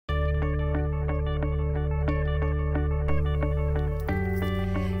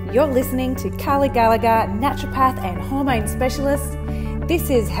You're listening to Carly Gallagher, naturopath and hormone specialist. This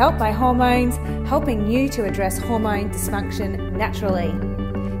is Help by Hormones, helping you to address hormone dysfunction naturally.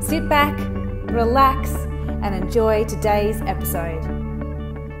 Sit back, relax, and enjoy today's episode.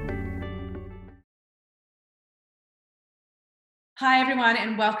 Hi everyone,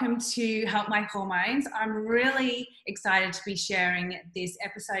 and welcome to Help My Hormones. I'm really excited to be sharing this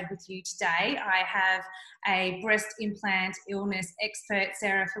episode with you today. I have a breast implant illness expert,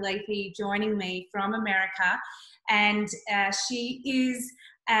 Sarah Phillipe, joining me from America, and she is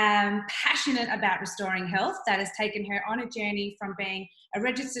passionate about restoring health. That has taken her on a journey from being a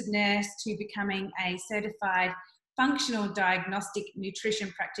registered nurse to becoming a certified functional diagnostic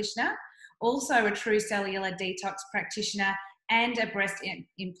nutrition practitioner, also a true cellular detox practitioner, and a breast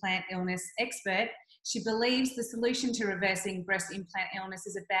implant illness expert. She believes the solution to reversing breast implant illness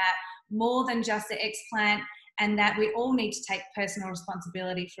is about more than just the explant, and that we all need to take personal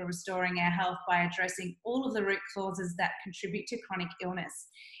responsibility for restoring our health by addressing all of the root causes that contribute to chronic illness.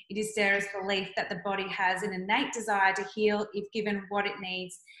 It is Sarah's belief that the body has an innate desire to heal if given what it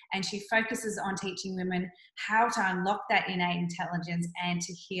needs, and she focuses on teaching women how to unlock that innate intelligence and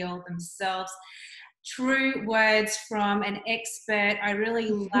to heal themselves. True words from an expert. I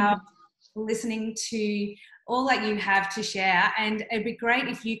really love listening to all that you have to share, and it'd be great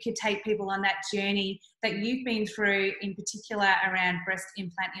if you could take people on that journey that you've been through, in particular around breast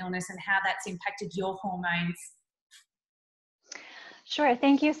implant illness and how that's impacted your hormones. Sure.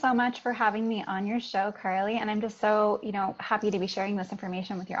 Thank you so much for having me on your show, Carly. And I'm just so, happy to be sharing this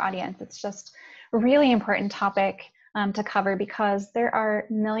information with your audience. It's just a really important topic to cover, because there are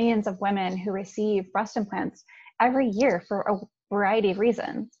millions of women who receive breast implants every year for a variety of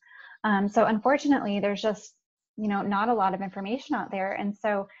reasons. So unfortunately, there's just, not a lot of information out there. And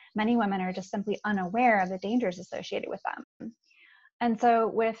so many women are just simply unaware of the dangers associated with them. And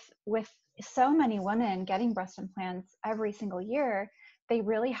so with so many women getting breast implants every single year, they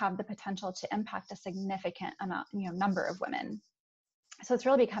really have the potential to impact a significant amount, number of women. So it's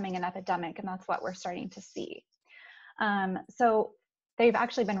really becoming an epidemic, and that's what we're starting to see. So they've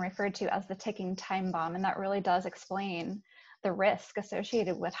actually been referred to as the ticking time bomb, and that really does explain the risk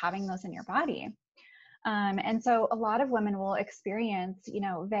associated with having those in your body. And so a lot of women will experience,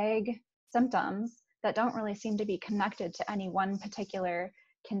 vague symptoms that don't really seem to be connected to any one particular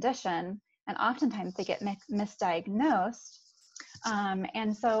condition, and oftentimes they get misdiagnosed.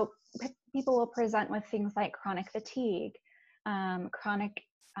 And so people will present with things like chronic fatigue, chronic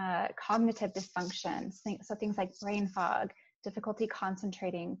cognitive dysfunction, so things like brain fog, difficulty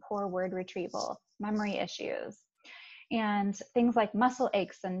concentrating, poor word retrieval, memory issues, and things like muscle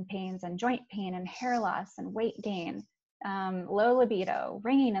aches and pains and joint pain and hair loss and weight gain, low libido,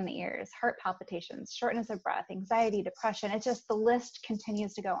 ringing in the ears, heart palpitations, shortness of breath, anxiety, depression. It's just, the list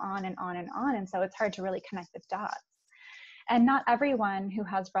continues to go on and on and on. And so it's hard to really connect the dots. And not everyone who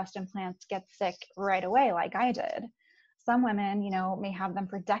has breast implants gets sick right away like I did. Some women, may have them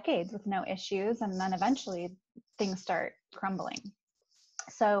for decades with no issues, and then eventually things start crumbling.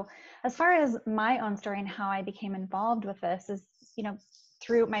 So as far as my own story and how I became involved with this is,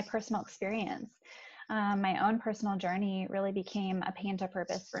 through my personal experience. My own personal journey really became a pain to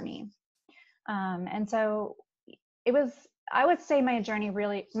purpose for me. And so I would say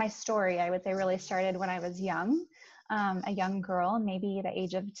my story, I would say, really started when I was young, a young girl, maybe the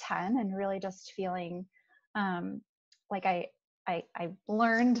age of 10, and really just feeling like I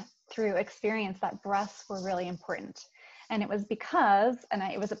learned through experience that breasts were really important. And it was because,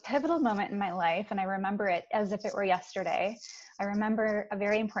 it was a pivotal moment in my life, and I remember it as if it were yesterday. I remember a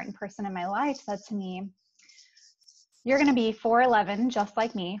very important person in my life said to me, "You're going to be 4'11", just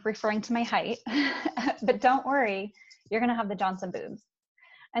like me," referring to my height, "but don't worry, you're going to have the Johnson boobs."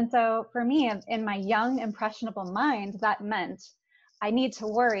 And so for me, in my young, impressionable mind, that meant I need to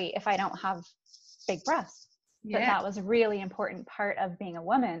worry if I don't have big breasts. Yeah. That was a really important part of being a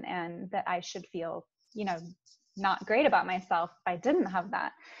woman, and that I should feel, not great about myself if I didn't have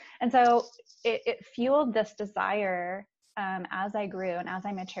that. And so it fueled this desire as I grew and as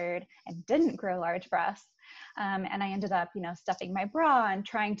I matured and didn't grow large breasts. And I ended up, stuffing my bra and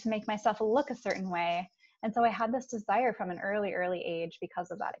trying to make myself look a certain way. And so I had this desire from an early age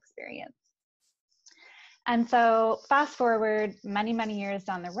because of that experience. And so fast forward many, many years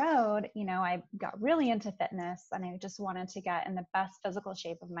down the road, I got really into fitness, and I just wanted to get in the best physical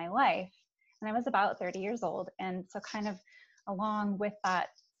shape of my life. And I was about 30 years old. And so kind of along with that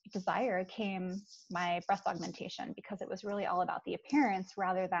desire came my breast augmentation, because it was really all about the appearance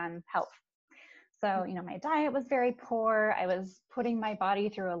rather than health. So, my diet was very poor. I was putting my body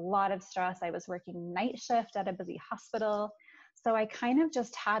through a lot of stress. I was working night shift at a busy hospital. So I kind of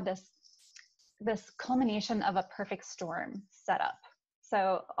just had this culmination of a perfect storm set up.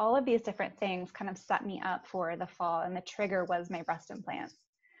 So all of these different things kind of set me up for the fall, and the trigger was my breast implants.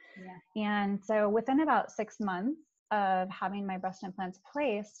 Yeah. And so within about 6 months of having my breast implants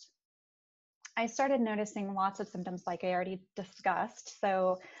placed, I started noticing lots of symptoms like I already discussed.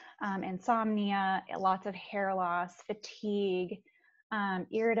 So insomnia, lots of hair loss, fatigue,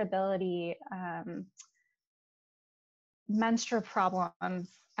 irritability, menstrual problems,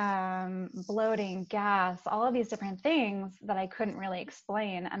 bloating, gas, all of these different things that I couldn't really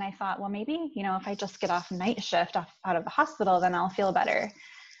explain. And I thought, well, maybe, if I just get off night shift out of the hospital, then I'll feel better.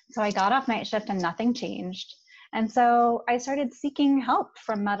 So I got off night shift and nothing changed. And so I started seeking help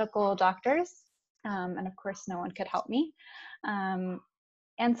from medical doctors. And of course, no one could help me.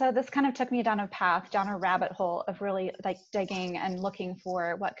 And so this kind of took me down a rabbit hole of really like digging and looking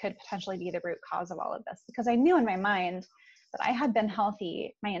for what could potentially be the root cause of all of this. Because I knew in my mind that I had been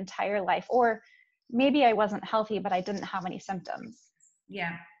healthy my entire life, or maybe I wasn't healthy, but I didn't have any symptoms.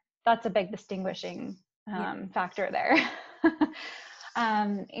 Yeah. That's a big distinguishing factor there.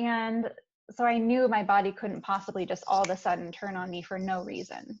 And so I knew my body couldn't possibly just all of a sudden turn on me for no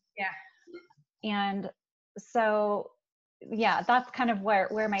reason. Yeah. And so, yeah, that's kind of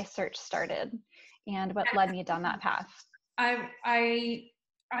where my search started and what led me down that path.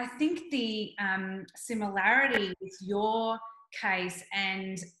 I think the similarity with your case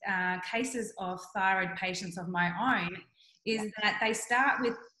and cases of thyroid patients of my own is that they start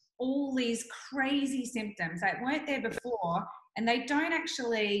with all these crazy symptoms that weren't there before, and they don't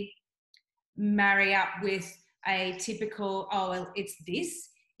actually marry up with a typical, oh, well, it's this.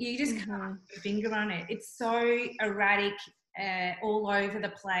 You just can't put your finger on it. It's so erratic, all over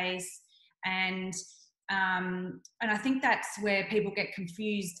the place. And I think that's where people get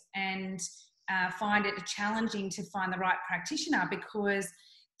confused and find it challenging to find the right practitioner, because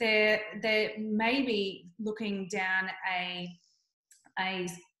they're maybe looking down a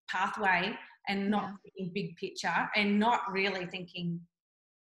pathway and not thinking big picture, and not really thinking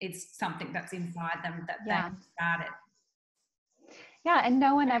it's something that's inside them that they started. Yeah, and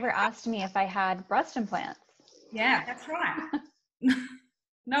no one ever asked me if I had breast implants. Yeah, that's right.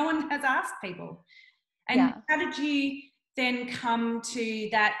 No one has asked people. And how did you then come to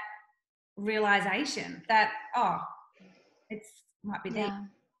that realization that, oh, it might be deep? Yeah.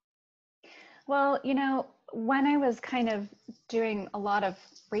 Well, when I was kind of doing a lot of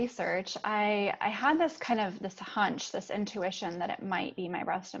research, I had this hunch, this intuition that it might be my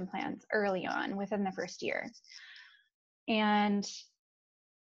breast implants early on within the first year. And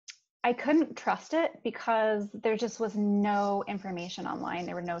I couldn't trust it because there just was no information online.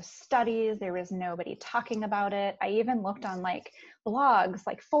 There were no studies. There was nobody talking about it. I even looked on like blogs,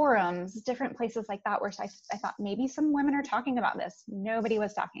 like forums, different places like that, where I thought maybe some women are talking about this. Nobody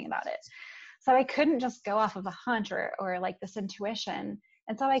was talking about it. So I couldn't just go off of a hunch or like this intuition.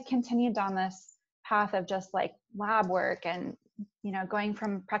 And so I continued down this path of just like lab work and, going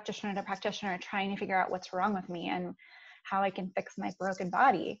from practitioner to practitioner, trying to figure out what's wrong with me and how I can fix my broken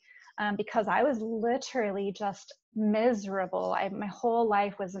body. Because I was literally just miserable. My whole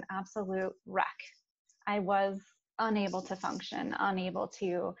life was an absolute wreck. I was unable to function, unable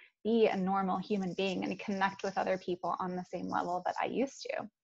to be a normal human being and connect with other people on the same level that I used to,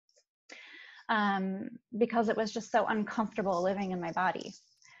 because it was just so uncomfortable living in my body.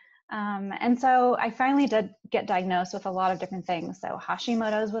 And so I finally did get diagnosed with a lot of different things. So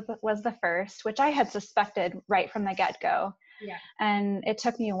Hashimoto's was the first, which I had suspected right from the get-go. Yeah. And it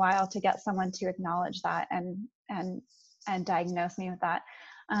took me a while to get someone to acknowledge that and diagnose me with that.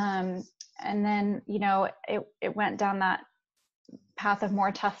 And then, it went down that path of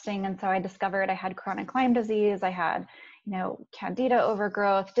more testing. And so I discovered I had chronic Lyme disease. I had, Candida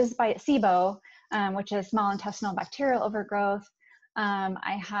overgrowth, despite SIBO, which is small intestinal bacterial overgrowth.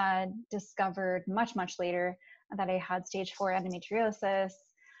 I had discovered much, much later that I had stage 4 endometriosis.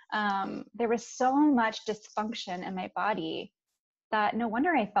 There was so much dysfunction in my body that no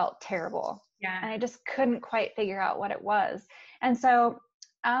wonder I felt terrible. Yeah. And I just couldn't quite figure out what it was. And so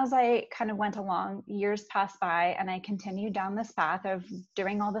as I kind of went along, years passed by, and I continued down this path of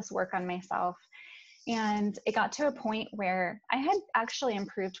doing all this work on myself. And it got to a point where I had actually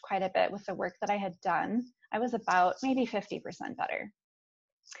improved quite a bit with the work that I had done. I was about maybe 50% better,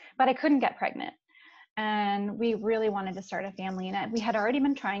 but I couldn't get pregnant. And we really wanted to start a family, and we had already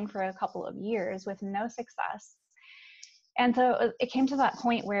been trying for a couple of years with no success. And so it came to that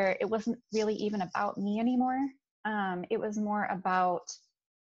point where it wasn't really even about me anymore. It was more about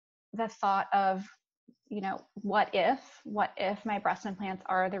the thought of what if my breast implants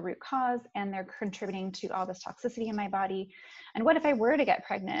are the root cause and they're contributing to all this toxicity in my body? And what if I were to get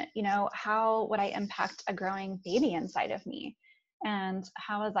pregnant? How would I impact a growing baby inside of me? And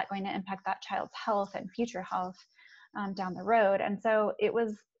how is that going to impact that child's health and future health down the road? And so it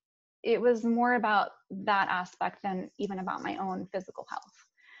was more about that aspect than even about my own physical health.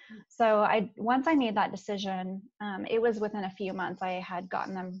 So once I made that decision, it was within a few months I had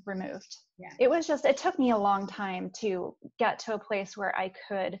gotten them removed. Yeah. It took me a long time to get to a place where I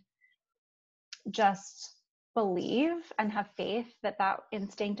could just believe and have faith that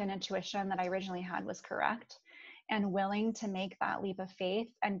instinct and intuition that I originally had was correct, and willing to make that leap of faith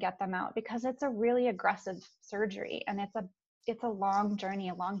and get them out, because it's a really aggressive surgery and it's a long journey,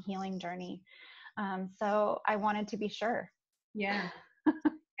 a long healing journey. So I wanted to be sure. Yeah.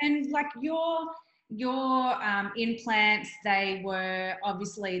 And like your implants, they were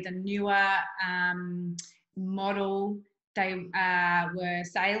obviously the newer model. They were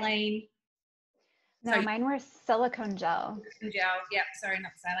saline. No, mine were silicone gel. Silicone gel, yep. Sorry,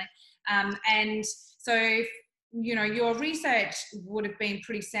 not saline. And so, your research would have been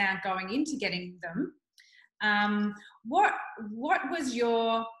pretty sound going into getting them. What is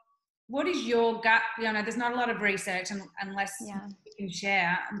your gut? There's not a lot of research unless you can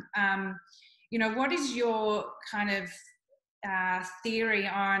share. What is your kind of theory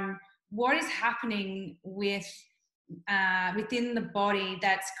on what is happening within the body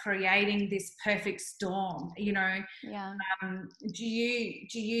that's creating this perfect storm? Do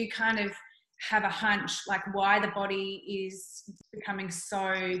you kind of have a hunch like why the body is becoming so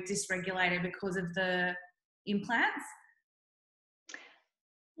dysregulated because of the implants?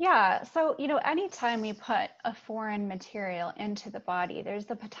 Yeah. So, anytime we put a foreign material into the body, there's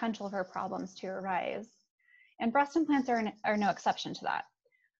the potential for problems to arise. And breast implants are no exception to that.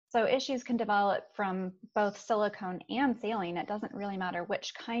 So issues can develop from both silicone and saline. It doesn't really matter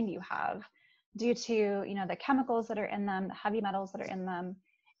which kind you have, due to, the chemicals that are in them, the heavy metals that are in them,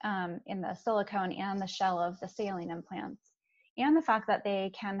 in the silicone and the shell of the saline implants, and the fact that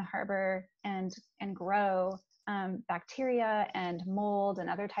they can harbor and grow bacteria and mold and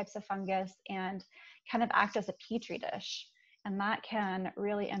other types of fungus, and kind of act as a petri dish. And that can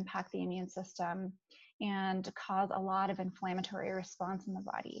really impact the immune system and cause a lot of inflammatory response in the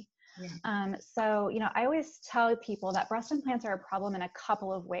body. Yeah. So, I always tell people that breast implants are a problem in a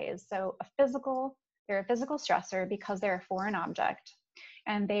couple of ways. So they're a physical stressor because they're a foreign object,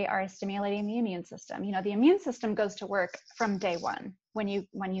 and they are stimulating the immune system. The immune system goes to work from day one when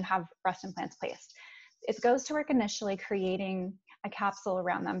you have breast implants placed. It goes to work initially creating a capsule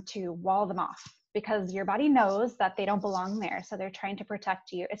around them to wall them off, because your body knows that they don't belong there. So they're trying to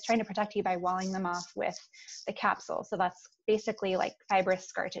protect you. It's trying to protect you by walling them off with the capsule. So that's basically like fibrous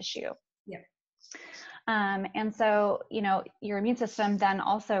scar tissue. Yeah. And so, your immune system then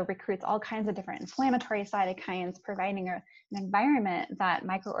also recruits all kinds of different inflammatory cytokines, providing an environment that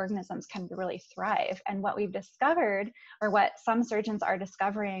microorganisms can really thrive. And what we've discovered, or what some surgeons are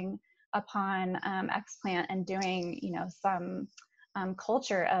discovering upon explant and doing, some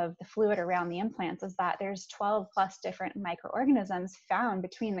culture of the fluid around the implants, is that there's 12 plus different microorganisms found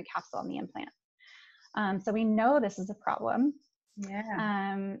between the capsule and the implant. So we know this is a problem.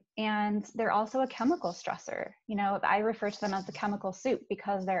 Yeah. And they're also a chemical stressor. I refer to them as the chemical soup,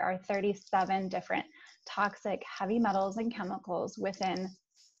 because there are 37 different toxic heavy metals and chemicals within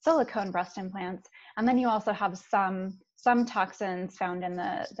silicone breast implants. And then you also have some toxins found in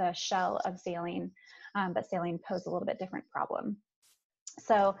the shell of saline, but saline pose a little bit different problem.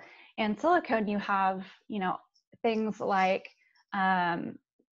 So in silicone, you have, things like,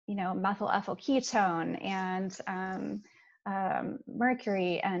 methyl ethyl ketone and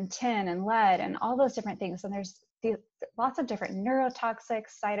mercury and tin and lead and all those different things. And there's lots of different neurotoxic,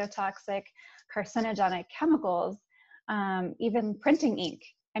 cytotoxic, carcinogenic chemicals, even printing ink.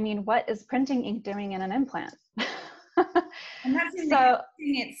 I mean, what is printing ink doing in an implant? And that's in the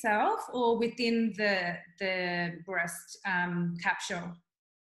thing itself, or within the breast capsule?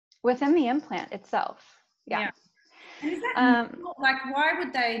 Within the implant itself. Yeah. And is that like, why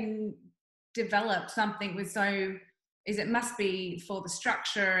would they develop something with it must be for the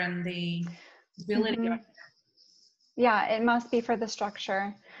structure and the ability? Mm-hmm. Yeah, it must be for the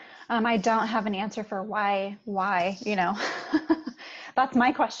structure. I don't have an answer for why, that's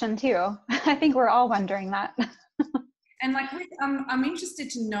my question too. I think we're all wondering that. And like, I'm interested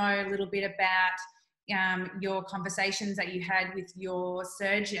to know a little bit about your conversations that you had with your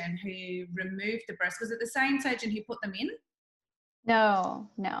surgeon who removed the breast. Was it the same surgeon who put them in? No.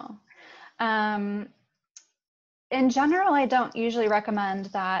 In general, I don't usually recommend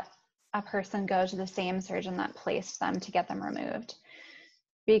that a person go to the same surgeon that placed them to get them removed,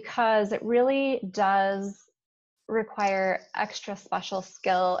 because it really does require extra special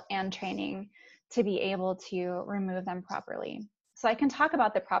skill and training to be able to remove them properly. So I can talk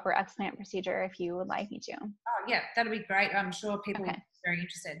about the proper explant procedure if you would like me to. Oh, yeah, that'd be great. I'm sure people will be very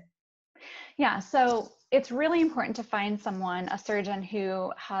interested. Yeah, so it's really important to find someone, a surgeon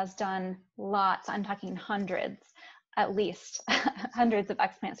who has done lots, I'm talking hundreds, at least hundreds of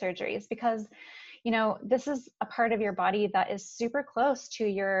explant surgeries, because, you know, this is a part of your body that is super close to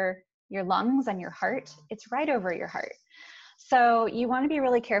your lungs and your heart. It's right over your heart. So you want to be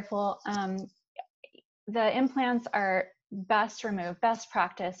really careful. The implants are best removed. Best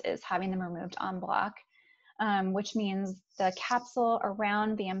practice is having them removed en bloc, which means the capsule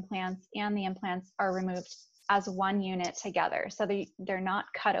around the implants and the implants are removed as one unit together. So they're not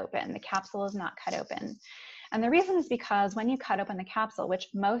cut open. The capsule is not cut open. And the reason is because when you cut open the capsule, which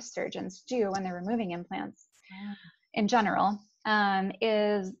most surgeons do when they're removing implants in general,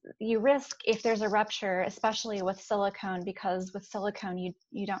 is you risk, if there's a rupture, especially with silicone, because with silicone,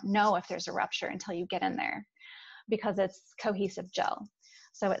 you don't know if there's a rupture until you get in there, because it's cohesive gel.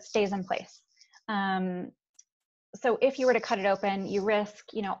 So it stays in place. So if you were to cut it open, you risk,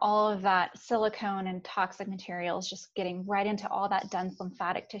 you know, all of that silicone and toxic materials just getting right into all that dense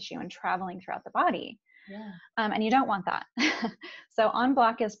lymphatic tissue and traveling throughout the body. Yeah. And you don't want that. So en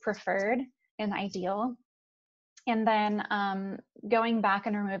bloc is preferred and ideal. And then going back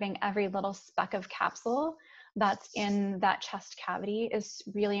and removing every little speck of capsule that's in that chest cavity is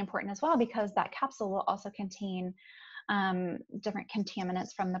really important as well, because that capsule will also contain different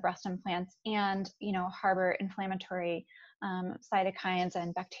contaminants from the breast implants and, you know, harbor inflammatory cytokines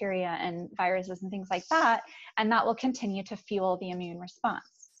and bacteria and viruses and things like that. And that will continue to fuel the immune response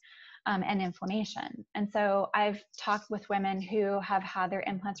and inflammation. And so I've talked with women who have had their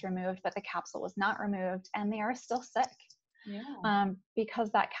implants removed, but the capsule was not removed, and they are still sick. Yeah. Because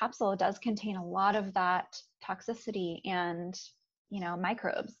that capsule does contain a lot of that toxicity and, you know,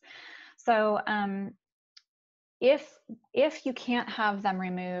 microbes. So if you can't have them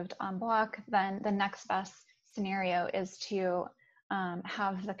removed en bloc, then the next best scenario is to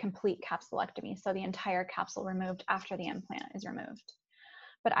have the complete capsulectomy. So the entire capsule removed after the implant is removed.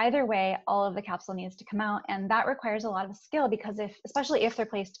 But either way, all of the capsule needs to come out, and that requires a lot of skill, because especially if they're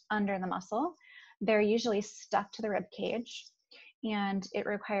placed under the muscle, they're usually stuck to the rib cage, and it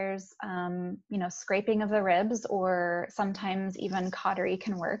requires, you know, scraping of the ribs, or sometimes even cautery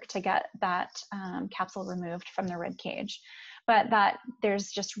can work to get that capsule removed from the rib cage. But that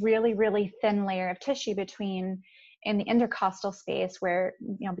there's just really, really thin layer of tissue in the intercostal space, where,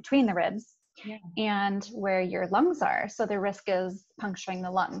 you know, between the ribs. Yeah. And where your lungs are. So the risk is puncturing the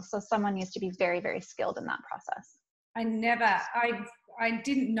lungs. So someone needs to be very, very skilled in that process. I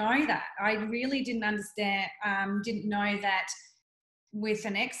didn't know that. I really didn't understand, didn't know that with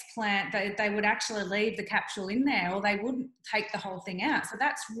an explant, they would actually leave the capsule in there, or they wouldn't take the whole thing out. So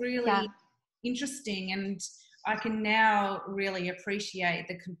that's really interesting. And I can now really appreciate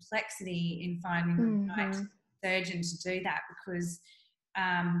the complexity in finding the right surgeon to do that, because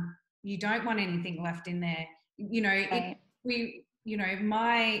you don't want anything left in there. You know, you know,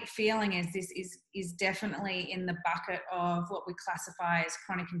 my feeling is this is definitely in the bucket of what we classify as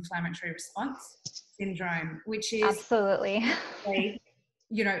chronic inflammatory response syndrome, which is absolutely,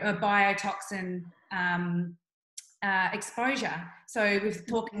 you know, a biotoxin exposure. So we're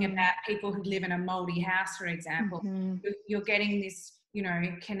talking about people who live in a moldy house, for example. You're getting this, you know,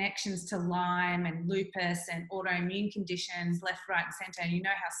 connections to Lyme and lupus and autoimmune conditions left, right, and centre. And you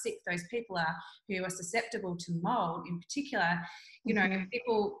know how sick those people are who are susceptible to mold in particular. You know,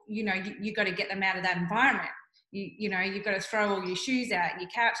 people, you know, you got to get them out of that environment. You know, you've got to throw all your shoes out, your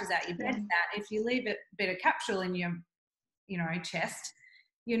couches out, your beds out. If you leave a bit of capsule in your, you know, chest,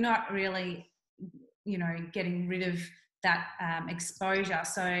 you're not really, you know, getting rid of that exposure.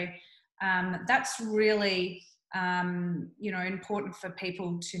 So that's really, you know, important for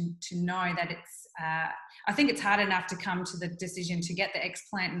people to know that it's, I think it's hard enough to come to the decision to get the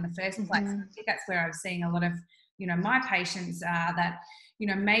explant in the first place. I think that's where I'm seeing a lot of, you know, my patients that, you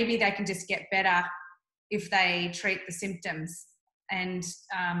know, maybe they can just get better if they treat the symptoms. And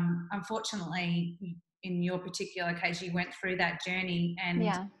unfortunately, in your particular case, you went through that journey, and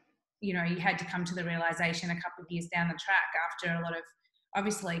you know, you had to come to the realization a couple of years down the track after a lot of,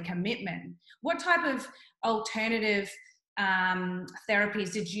 obviously, commitment. What type of alternative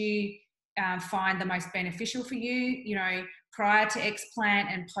therapies did you find the most beneficial for you, you know, prior to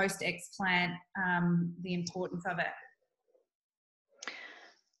explant and post explant, the importance of it?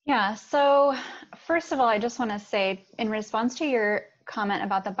 Yeah, so first of all, I just want to say, in response to your comment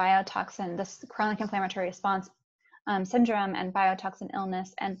about the biotoxin, this chronic inflammatory response syndrome and biotoxin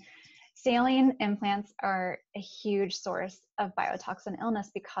illness. And saline implants are a huge source of biotoxin illness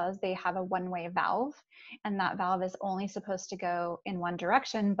because they have a one-way valve, and that valve is only supposed to go in one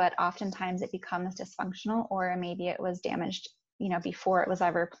direction, but oftentimes it becomes dysfunctional, or maybe it was damaged, before it was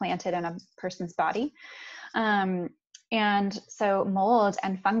ever planted in a person's body. And so mold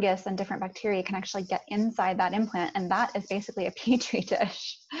and fungus and different bacteria can actually get inside that implant, and that is basically a petri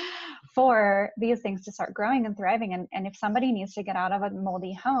dish for these things to start growing and thriving. And if somebody needs to get out of a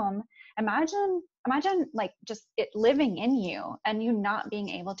moldy home, imagine like just it living in you and you not being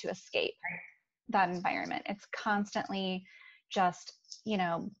able to escape that environment. It's constantly just,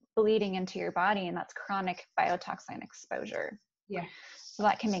 bleeding into your body, and that's chronic biotoxin exposure. Yeah. So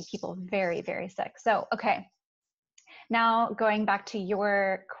that can make people very, very sick. So, okay. Now, going back to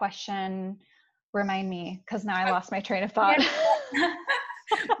your question, remind me, because now I lost my train of thought. Yeah.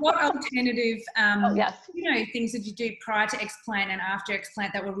 What alternative, yes. Things did you do prior to explant and after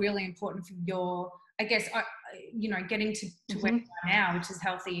explant that were really important for your, I guess, getting to where you are now, which is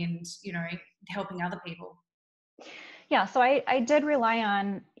healthy and, helping other people? Yeah. So I did rely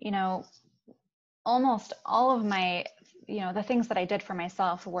on, almost all of my, the things that I did for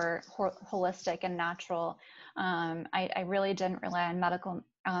myself were holistic and natural. I really didn't rely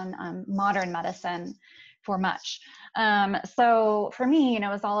on modern medicine for much. So for me, it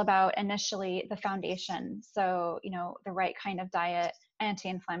was all about initially the foundation. So, the right kind of diet,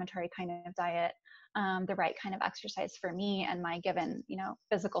 anti-inflammatory kind of diet, the right kind of exercise for me and my given,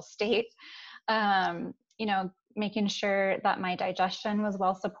 physical state, making sure that my digestion was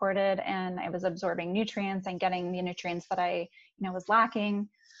well supported and I was absorbing nutrients and getting the nutrients that I, was lacking,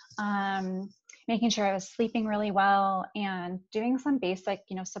 making sure I was sleeping really well and doing some basic,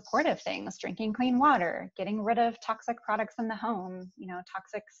 supportive things, drinking clean water, getting rid of toxic products in the home,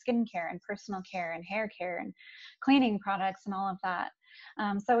 toxic skincare and personal care and hair care and cleaning products and all of that.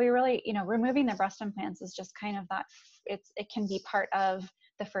 So we really, removing the breast implants is just kind of that, it can be part of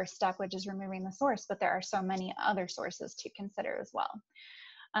the first step, which is removing the source, but there are so many other sources to consider as well.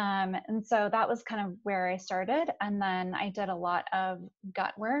 And so that was kind of where I started. And then I did a lot of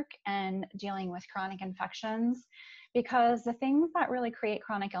gut work and dealing with chronic infections, because the things that really create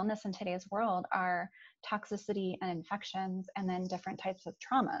chronic illness in today's world are toxicity and infections, and then different types of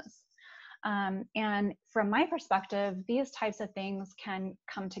traumas. And from my perspective, these types of things can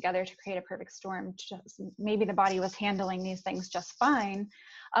come together to create a perfect storm. Just maybe the body was handling these things just fine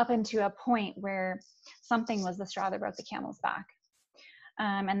up into a point where something was the straw that broke the camel's back.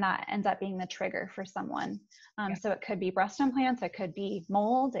 And that ends up being the trigger for someone. So it could be breast implants, it could be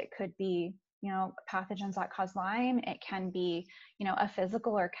mold, it could be, pathogens that cause Lyme, it can be, a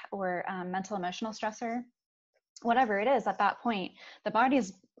physical or mental emotional stressor. Whatever it is, at that point, the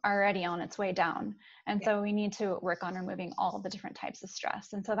body's already on its way down. And so we need to work on removing all the different types of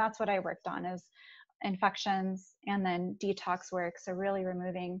stress. And so that's what I worked on, is infections and then detox work. So really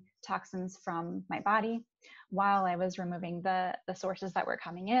removing toxins from my body while I was removing the sources that were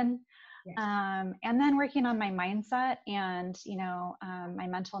coming in. And then working on my mindset and, my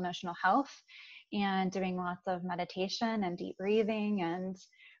mental emotional health, and doing lots of meditation and deep breathing and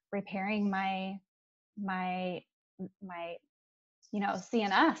repairing my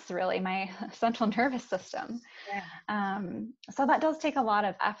CNS, really, my central nervous system. So that does take a lot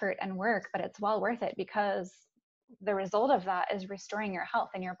of effort and work, but it's well worth it, because the result of that is restoring your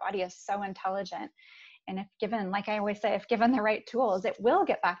health, and your body is so intelligent. And if given, like I always say, if given the right tools, it will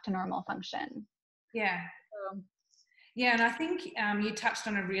get back to normal function. And I think you touched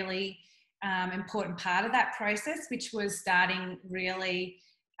on a really important part of that process, which was starting really,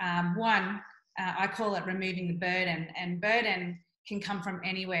 I call it removing the burden. And burden can come from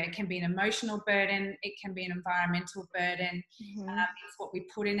anywhere. It can be an emotional burden. It can be an environmental burden. It's what we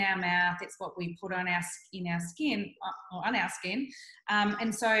put in our mouth. It's what we put on our skin.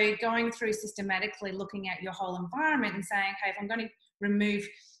 And so going through systematically looking at your whole environment and saying, okay, if I'm going to remove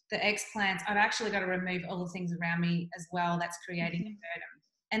the explants, I've actually got to remove all the things around me as well that's creating the burden.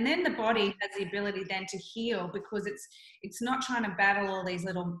 And then the body has the ability then to heal, because it's not trying to battle all these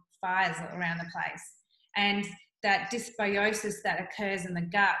little fires around the place. And that dysbiosis that occurs in the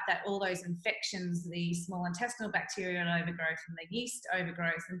gut, that all those infections, the small intestinal bacterial overgrowth and the yeast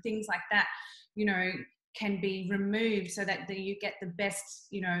overgrowth and things like that, can be removed, so that you get the best,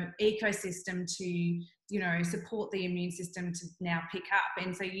 ecosystem to, support the immune system to now pick up.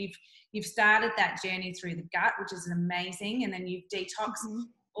 And so you've started that journey through the gut, which is amazing. And then you've detoxed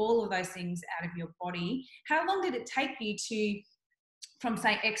all of those things out of your body. How long did it take you from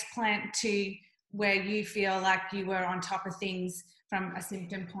say explant to where you feel like you were on top of things from a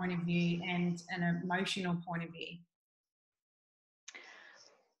symptom point of view and an emotional point of view?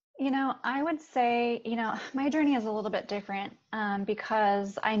 I would say, my journey is a little bit different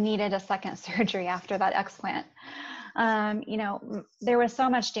because I needed a second surgery after that explant. There was so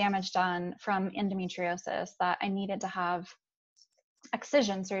much damage done from endometriosis that I needed to have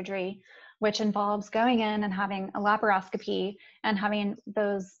excision surgery, which involves going in and having a laparoscopy and having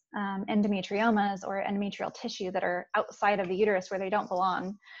those endometriomas or endometrial tissue that are outside of the uterus where they don't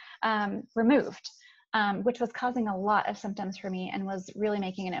belong removed. Which was causing a lot of symptoms for me and was really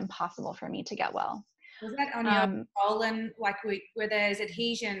making it impossible for me to get well. Was that on your colon, like where there's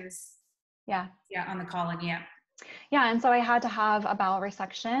adhesions? Yeah. Yeah, on the colon, yeah. Yeah, and so I had to have a bowel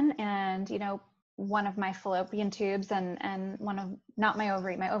resection, and one of my fallopian tubes and one of, not my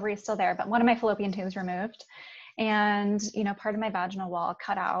ovary is still there, but one of my fallopian tubes removed, and part of my vaginal wall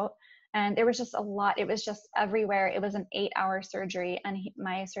cut out. And there was just a lot. It was just everywhere. It was an 8-hour surgery. And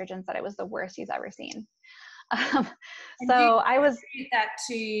my surgeon said it was the worst he's ever seen. So I was that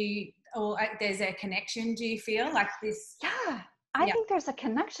to, or there's a connection. Do you feel like this? Yeah, I think there's a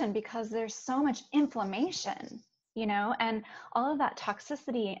connection because there's so much inflammation, and all of that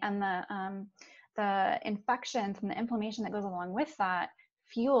toxicity and the infections and the inflammation that goes along with that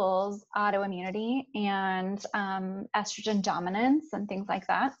fuels autoimmunity and estrogen dominance and things like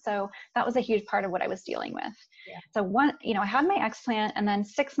that. So that was a huge part of what I was dealing with. Yeah. So I had my explant, and then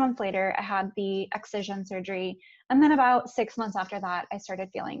 6 months later I had the excision surgery. And then about 6 months after that, I started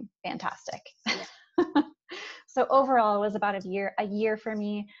feeling fantastic. Yeah. So overall, it was about a year for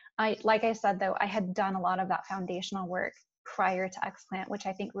me. Like I said, though, I had done a lot of that foundational work prior to explant, which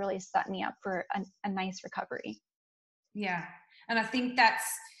I think really set me up for a nice recovery. Yeah. And I think that's,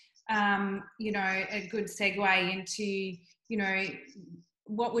 a good segue into,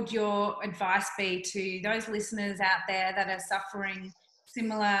 what would your advice be to those listeners out there that are suffering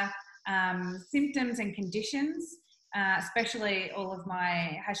similar symptoms and conditions, especially all of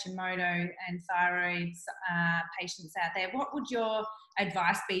my Hashimoto and thyroid patients out there? What would your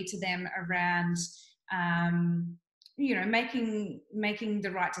advice be to them around, making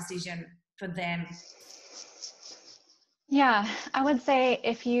the right decision for them? Yeah, I would say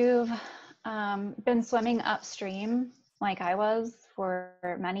if you've been swimming upstream like I was for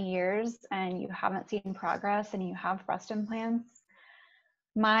many years and you haven't seen progress and you have breast implants,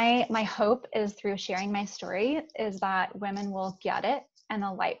 my hope is through sharing my story is that women will get it and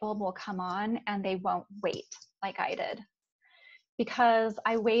the light bulb will come on and they won't wait like I did. Because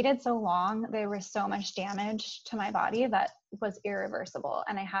I waited so long, there was so much damage to my body that was irreversible,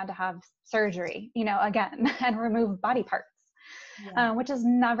 and I had to have surgery, again, and remove body parts, which is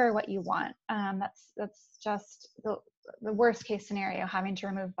never what you want. That's just the worst case scenario, having to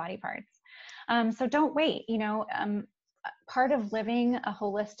remove body parts. So don't wait. Part of living a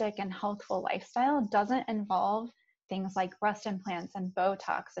holistic and healthful lifestyle doesn't involve things like breast implants and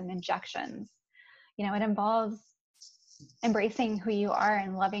Botox and injections. It involves embracing who you are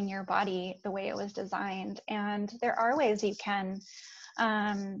and loving your body the way it was designed. And there are ways you can,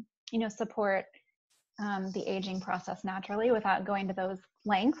 support the aging process naturally without going to those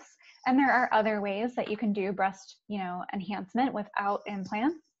lengths. And there are other ways that you can do breast, enhancement without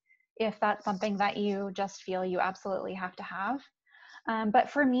implants, if that's something that you just feel you absolutely have to have.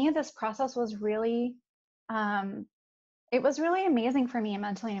 But for me, this process was really, it was really amazing for me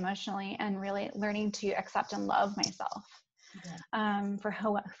mentally and emotionally, and really learning to accept and love myself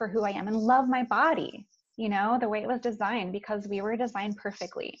for who I am, and love my body, the way it was designed, because we were designed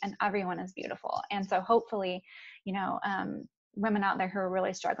perfectly and everyone is beautiful. And so hopefully, women out there who are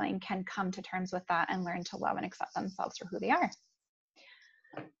really struggling can come to terms with that and learn to love and accept themselves for who they are.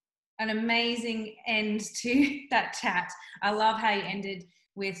 An amazing end to that chat. I love how you ended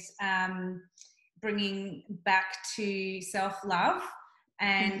with bringing back to self-love.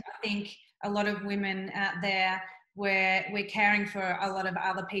 And I think a lot of women out there, we're caring for a lot of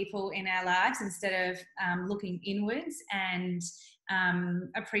other people in our lives instead of looking inwards and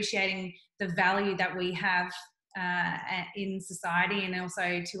appreciating the value that we have in society and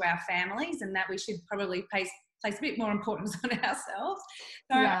also to our families, and that we should probably place a bit more importance on ourselves.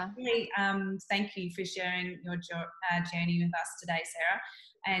 So I really thank you for sharing your journey with us today, Sarah.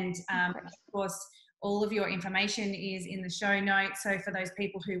 And of course, all of your information is in the show notes. So for those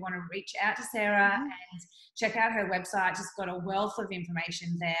people who want to reach out to Sarah and check out her website, she's got a wealth of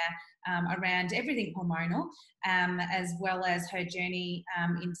information there around everything hormonal, as well as her journey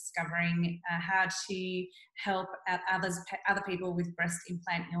in discovering how to help other people with breast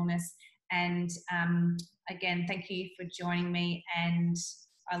implant illness. And again, thank you for joining me, and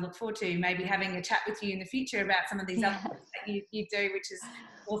I look forward to maybe having a chat with you in the future about some of these other things that you do, which is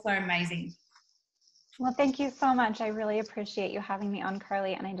also amazing. Well, thank you so much. I really appreciate you having me on,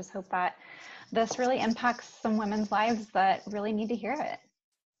 Carly, and I just hope that this really impacts some women's lives that really need to hear it.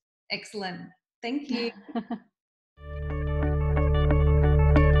 Excellent. Thank you.